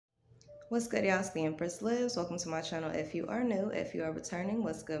What's good, y'all? It's the Empress Lives. Welcome to my channel. If you are new, if you are returning,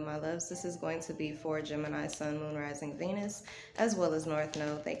 what's good, my loves? This is going to be for Gemini, Sun, Moon, Rising, Venus, as well as North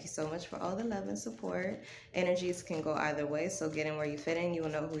Node. Thank you so much for all the love and support. Energies can go either way, so get in where you fit in. You will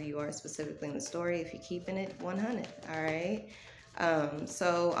know who you are specifically in the story if you're keeping it 100, all right?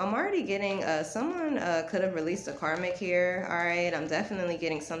 So I'm already getting, someone could have released a karmic here, all right? I'm definitely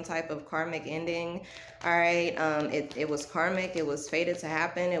getting some type of karmic ending, all right? It was karmic, it was fated to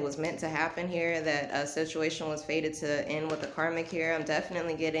happen, it was meant to happen here, that a situation was fated to end with a karmic here. I'm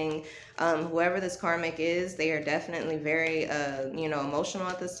definitely getting, whoever this karmic is, they are definitely very, emotional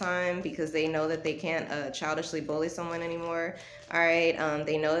at this time because they know that they can't childishly bully someone anymore. All right,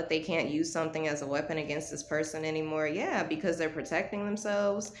 they know that they can't use something as a weapon against this person anymore. Yeah, because they're protecting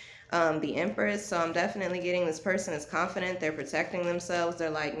themselves. The Empress, so I'm definitely getting this person is confident. They're protecting themselves. They're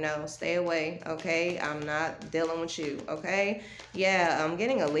like, no, stay away, okay? I'm not dealing with you, okay? Yeah, I'm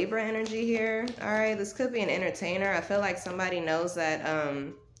getting a Libra energy here. All right, this could be an entertainer. I feel like somebody knows that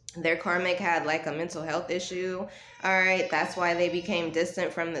their karmic had like a mental health issue. All right, that's why they became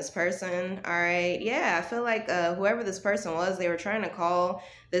distant from this person. All right, yeah, I feel like whoever this person was, they were trying to call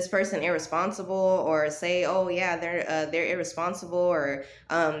this person irresponsible or say, oh yeah, they're irresponsible, or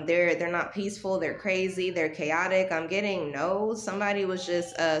they're not peaceful, they're crazy, they're chaotic. I'm getting no, somebody was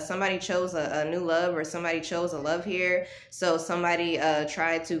just somebody chose a new love, or somebody chose a love here, so somebody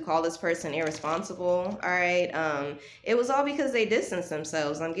tried to call this person irresponsible. All right, it was all because they distanced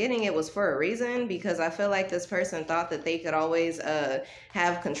themselves. I'm getting it was for a reason, because I feel like this person thought that they could always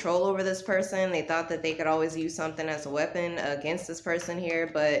have control over this person. They thought that they could always use something as a weapon against this person here.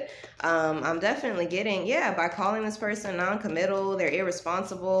 But I'm definitely getting, yeah, by calling this person non-committal, they're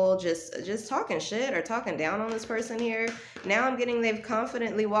irresponsible, just talking shit or talking down on this person here. Now I'm getting they've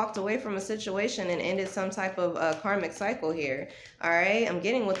confidently walked away from a situation and ended some type of karmic cycle here. All right, I'm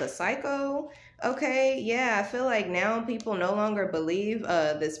getting with a psycho. Okay, yeah, I feel like now people no longer believe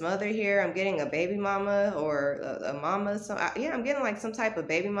this mother here. I'm getting a baby mama or a mama. So yeah, I'm getting like some type of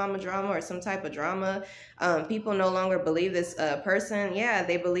baby mama drama or some type of drama. People no longer believe this person. Yeah,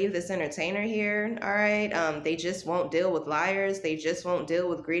 they believe this entertainer here. All right, they just won't deal with liars. They just won't deal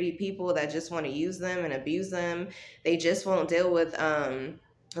with greedy people that just want to use them and abuse them. They just won't deal with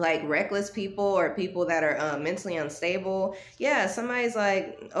like reckless people or people that are mentally unstable. Yeah, somebody's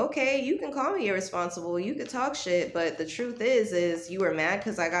like, okay, you can call me irresponsible, you could talk shit, but the truth is you were mad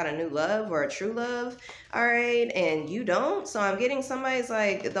because I got a new love or a true love. All right, and you don't. So I'm getting somebody's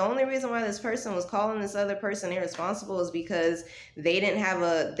like, the only reason why this person was calling this other person irresponsible is because they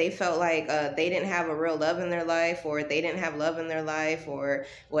felt like they didn't have a real love in their life, or they didn't have love in their life, or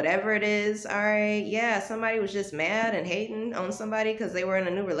whatever it is. All right, yeah, somebody was just mad and hating on somebody because they were in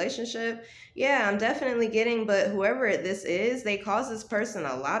a new relationship. Yeah, I'm definitely getting, but whoever this is, they caused this person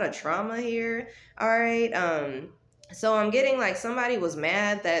a lot of trauma here. All right, so I'm getting like somebody was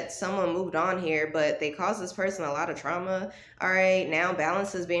mad that someone moved on here, but they caused this person a lot of trauma. All right, now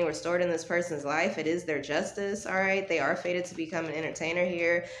balance is being restored in this person's life. It is their justice. All right, they are fated to become an entertainer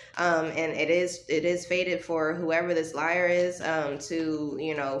here, and it is fated for whoever this liar is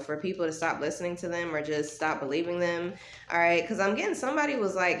to, for people to stop listening to them or just stop believing them. All right, because I'm getting somebody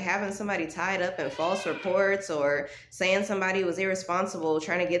was like having somebody tied up in false reports, or saying somebody was irresponsible,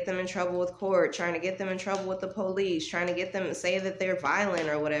 trying to get them in trouble with court, trying to get them in trouble with the police, trying to get them to say that they're violent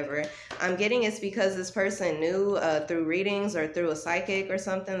or whatever. I'm getting it's because this person knew through readings or through a psychic or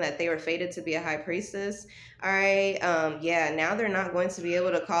something that they were fated to be a high priestess. All right, yeah, now they're not going to be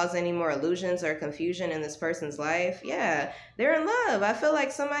able to cause any more illusions or confusion in this person's life. Yeah, they're in love. I feel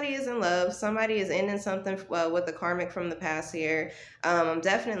like somebody is in love. Somebody is ending something with the karmic from the past here. I'm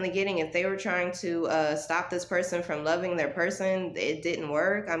definitely getting if they were trying to stop this person from loving their person, it didn't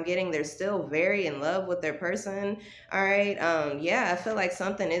work. I'm getting they're still very in love with their person. All right, yeah, I feel like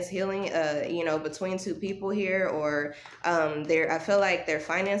something is healing, between two people here, or I feel like their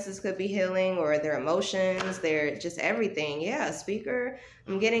finances could be healing, or their emotions, their just everything. Yeah, speaker.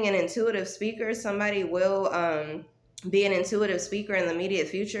 I'm getting an intuitive speaker. Somebody will be an intuitive speaker in the immediate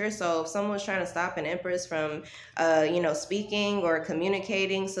future. So if someone's trying to stop an empress from speaking or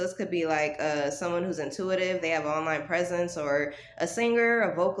communicating, so this could be like someone who's intuitive, they have online presence, or a singer,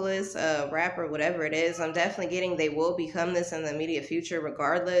 a vocalist, a rapper, whatever it is. I'm definitely getting they will become this in the immediate future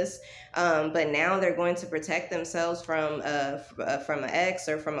regardless. But now they're going to protect themselves from an ex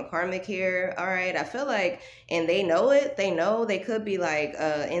or from a karmic here. All right, I feel like and they know it. They know they could be like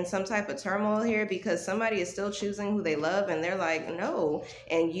in some type of turmoil here because somebody is still choosing who they love, and they're like, no,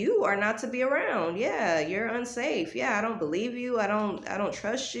 and you are not to be around. Yeah, you're unsafe. Yeah, I don't believe you. I don't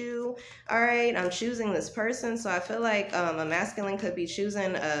trust you. All right, I'm choosing this person. So I feel like a masculine could be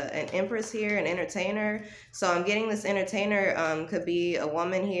choosing an empress here, an entertainer. So I'm getting this entertainer could be a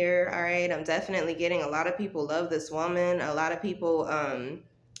woman here. All right, I'm definitely getting a lot of people love this woman. A lot of people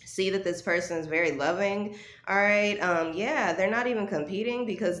see that this person is very loving. All right, yeah, they're not even competing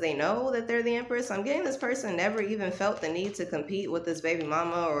because they know that they're the empress. I'm getting this person never even felt the need to compete with this baby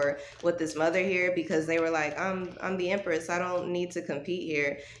mama or with this mother here because they were like, I'm the empress. I don't need to compete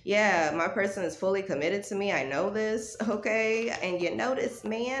here. Yeah, my person is fully committed to me. I know this, okay? And you know this,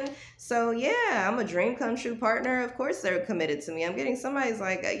 man. So yeah, I'm a dream come true partner. Of course they're committed to me. I'm getting somebody's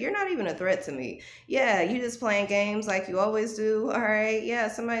like, you're not even a threat to me. Yeah, you just playing games like you always do. All right, yeah,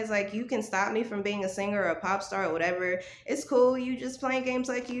 somebody's like, you can stop me from being a singer or a pop star or whatever. It's cool. You just playing games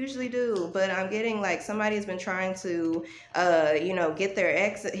like you usually do. But I'm getting like somebody's been trying to, you know, get their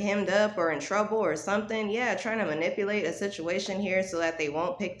ex hemmed up or in trouble or something. Yeah, trying to manipulate a situation here so that they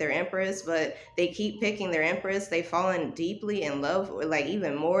won't pick their empress, but they keep picking their empress. They've fallen deeply in love, like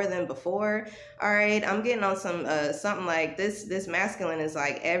even more than before. All right, I'm getting on some something like this. This masculine is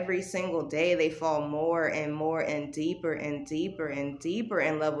like every single day they fall more and more and deeper and deeper and deeper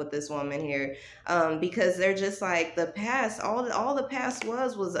in love with this woman here, because they're just like the past. All the past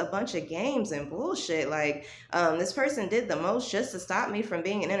was a bunch of games and bullshit. Like this person did the most just to stop me from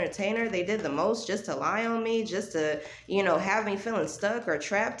being an entertainer. They did the most just to lie on me, just to, you know, have me feeling stuck or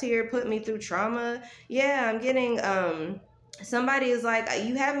trapped here, put me through trauma. Yeah, I'm getting somebody is like,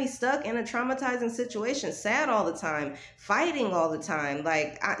 you have me stuck in a traumatizing situation, sad all the time, fighting all the time.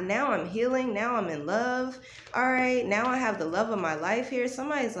 Like, now I'm healing. Now I'm in love. All right. Now I have the love of my life here.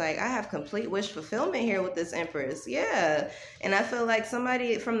 Somebody's like, I have complete wish fulfillment here with this empress. Yeah. And I feel like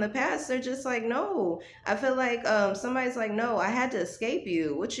somebody from the past, they're just like, no. I feel like somebody's like, no, I had to escape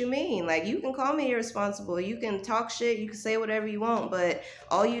you. What you mean? Like, you can call me irresponsible. You can talk shit. You can say whatever you want, but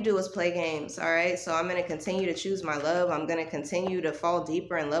all you do is play games. All right. So I'm going to continue to choose my love. I'm going to continue to fall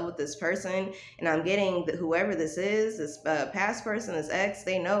deeper in love with this person, and I'm getting whoever this is, this past person, this ex,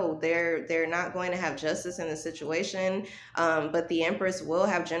 they know they're not going to have justice in this situation, but the empress will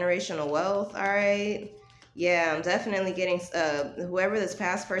have generational wealth. All right, yeah, I'm definitely getting whoever this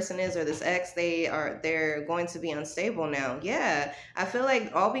past person is or this ex, they're going to be unstable now. Yeah, I feel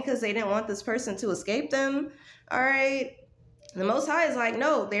like all because they didn't want this person to escape them. All right, the Most High is like,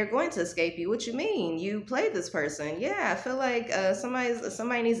 no, they're going to escape you. What you mean? You played this person. Yeah, I feel like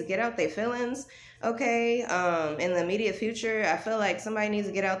somebody needs to get out their feelings. Okay, in the immediate future, I feel like somebody needs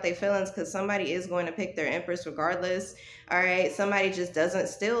to get out their feelings because somebody is going to pick their empress regardless. All right, somebody just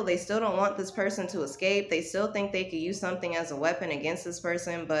they still don't want this person to escape. They still think they could use something as a weapon against this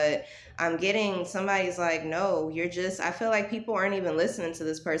person, but I'm getting somebody's like, no, I feel like people aren't even listening to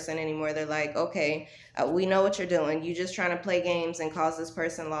this person anymore. They're like, okay, we know what you're doing. You just trying to play games and cause this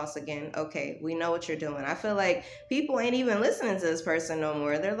person loss again. Okay, we know what you're doing. I feel like people ain't even listening to this person no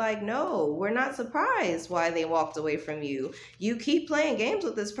more. They're like, no, we're not surprised why they walked away from you. You keep playing games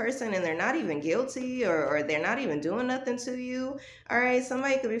with this person and they're not even guilty or they're not even doing nothing to you. All right,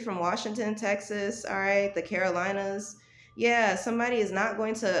 somebody could be from Washington, Texas, all right, the Carolinas. Yeah, somebody is not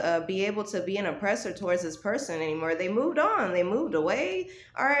going to be able to be an oppressor towards this person anymore. They moved on. They moved away.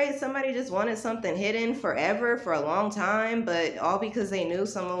 All right, somebody just wanted something hidden forever for a long time, but all because they knew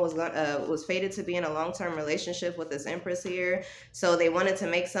someone was fated to be in a long-term relationship with this empress here. So they wanted to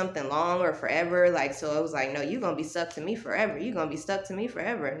make something long or forever. Like, so it was like, no, you're going to be stuck to me forever. You're going to be stuck to me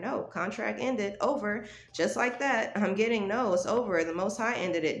forever. No, contract ended, over, just like that. I'm getting, no, it's over. The Most High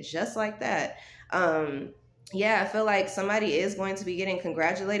ended it just like that. Yeah, I feel like somebody is going to be getting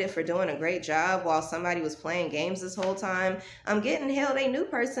congratulated for doing a great job while somebody was playing games this whole time. I'm getting, hell, they new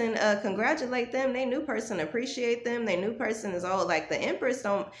person congratulate them. They new person appreciate them. They new person is all like, the empress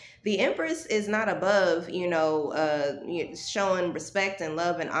is not above, showing respect and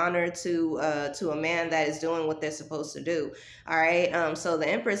love and honor to a man that is doing what they're supposed to do. All right. So the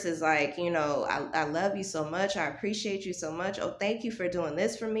empress is like, I love you so much. I appreciate you so much. Oh, thank you for doing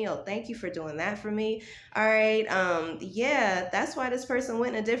this for me. Oh, thank you for doing that for me. All right. Yeah, that's why this person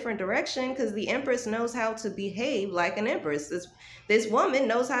went in a different direction, because the empress knows how to behave like an empress. This woman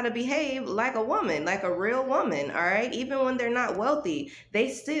knows how to behave like a woman, like a real woman. All right. Even when they're not wealthy, they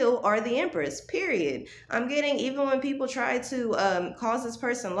still are the empress, period. I'm getting, even when people try to cause this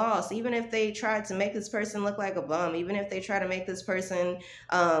person loss, even if they try to make this person look like a bum, even if they try to make this person,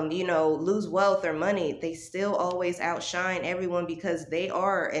 lose wealth or money, they still always outshine everyone because they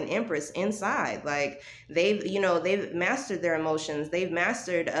are an empress inside. Like, they've, you know, they've mastered their emotions. They've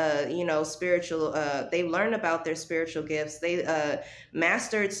mastered, you know, spiritual, they've learned about their spiritual gifts. They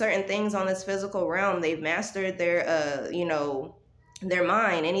mastered certain things on this physical realm. They've mastered their, you know, their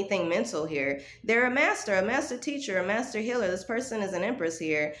mind, anything mental here. They're a master teacher, a master healer. This person is an empress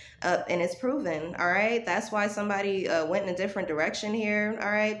here, and it's proven. All right, that's why somebody went in a different direction here. All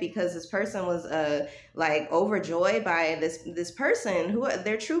right, because this person was like overjoyed by this person who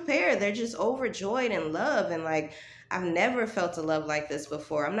their true pair. They're just overjoyed in love, and like, I've never felt a love like this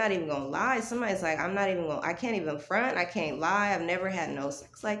before. I'm not even gonna lie. Somebody's like, I can't even front. I can't lie. I've never had no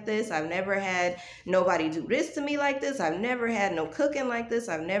sex like this. I've never had nobody do this to me like this. I've never had no cooking like this.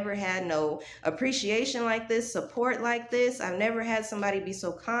 I've never had no appreciation like this, support like this. I've never had somebody be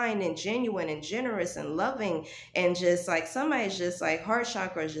so kind and genuine and generous and loving, and just like, somebody's just like, heart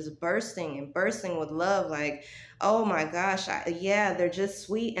chakra is just bursting and bursting with love. Like, oh my gosh, yeah, they're just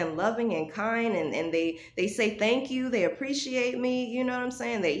sweet and loving and kind, and they say thank you, they appreciate me, you know what I'm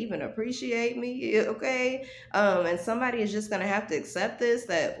saying? They even appreciate me, okay? And somebody is just gonna have to accept this,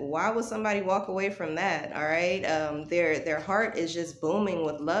 that why would somebody walk away from that, all right? Their heart is just booming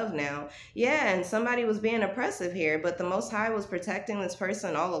with love now. Yeah, and somebody was being oppressive here, but the Most High was protecting this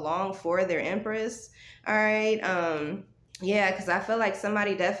person all along for their Empress, all right? Yeah, because I feel like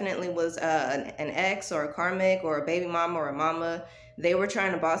somebody definitely was an ex or a karmic or a baby mama or a mama. They were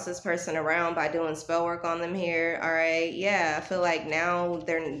trying to boss this person around by doing spell work on them here. All right. Yeah, I feel like now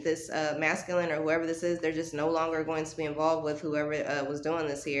they're this masculine or whoever this is, they're just no longer going to be involved with whoever was doing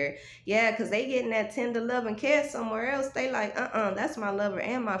this here. Yeah, because they getting that tender love and care somewhere else. They like, that's my lover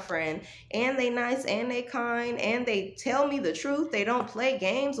and my friend. And they nice and they kind and they tell me the truth. They don't play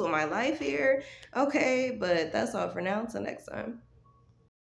games with my life here. Okay, but that's all for now. Until next time.